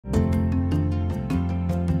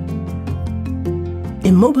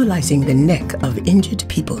Immobilizing the neck of injured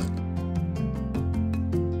people.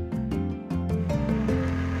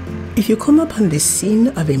 If you come upon the scene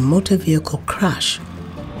of a motor vehicle crash,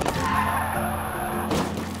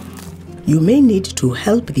 you may need to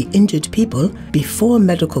help the injured people before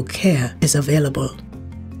medical care is available.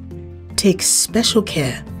 Take special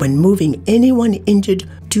care when moving anyone injured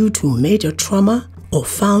due to major trauma or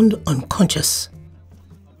found unconscious.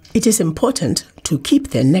 It is important to keep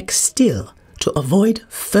their neck still to avoid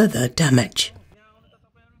further damage.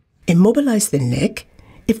 Immobilize the neck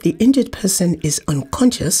if the injured person is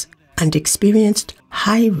unconscious and experienced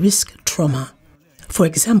high-risk trauma. For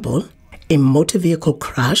example, a motor vehicle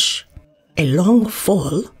crash, a long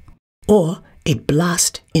fall, or a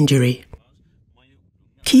blast injury.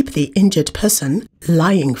 Keep the injured person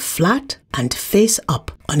lying flat and face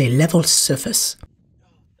up on a level surface.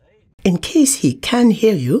 In case he can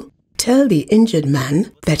hear you, tell the injured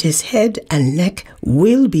man that his head and neck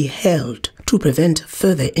will be held to prevent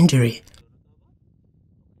further injury.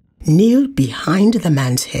 Kneel behind the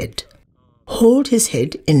man's head. Hold his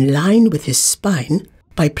head in line with his spine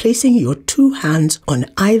by placing your two hands on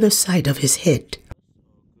either side of his head.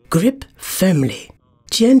 Grip firmly.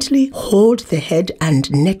 Gently hold the head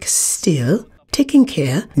and neck still, taking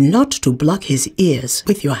care not to block his ears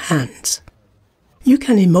with your hands. You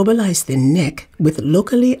can immobilize the neck with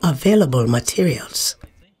locally available materials.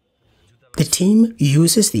 The team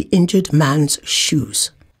uses the injured man's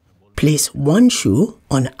shoes. Place one shoe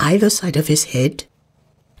on either side of his head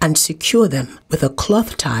and secure them with a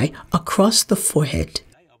cloth tie across the forehead.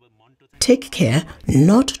 Take care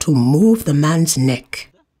not to move the man's neck.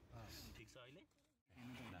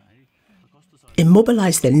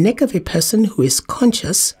 Immobilize the neck of a person who is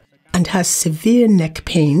conscious and has severe neck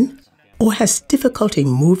pain or has difficulty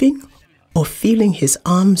moving or feeling his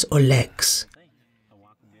arms or legs.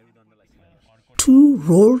 2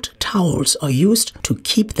 rolled towels are used to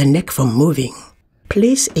keep the neck from moving.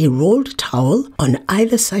 Place a rolled towel on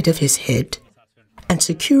either side of his head and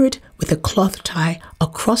secure it with a cloth tie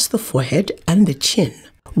across the forehead and the chin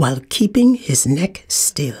while keeping his neck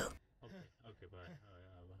still.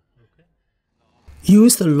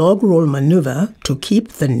 Use the log roll maneuver to keep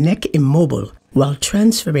the neck immobile while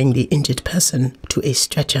transferring the injured person to a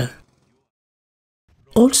stretcher.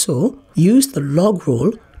 Also, use the log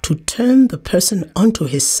roll to turn the person onto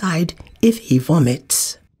his side if he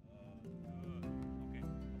vomits.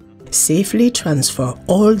 Safely transfer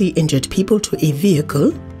all the injured people to a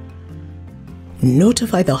vehicle.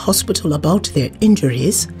 Notify the hospital about their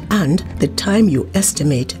injuries and the time you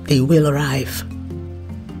estimate they will arrive.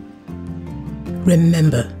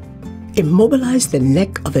 Remember, immobilize the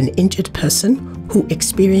neck of an injured person who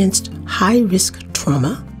experienced high-risk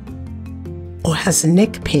trauma or has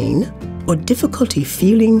neck pain or difficulty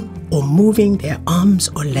feeling or moving their arms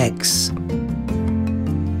or legs.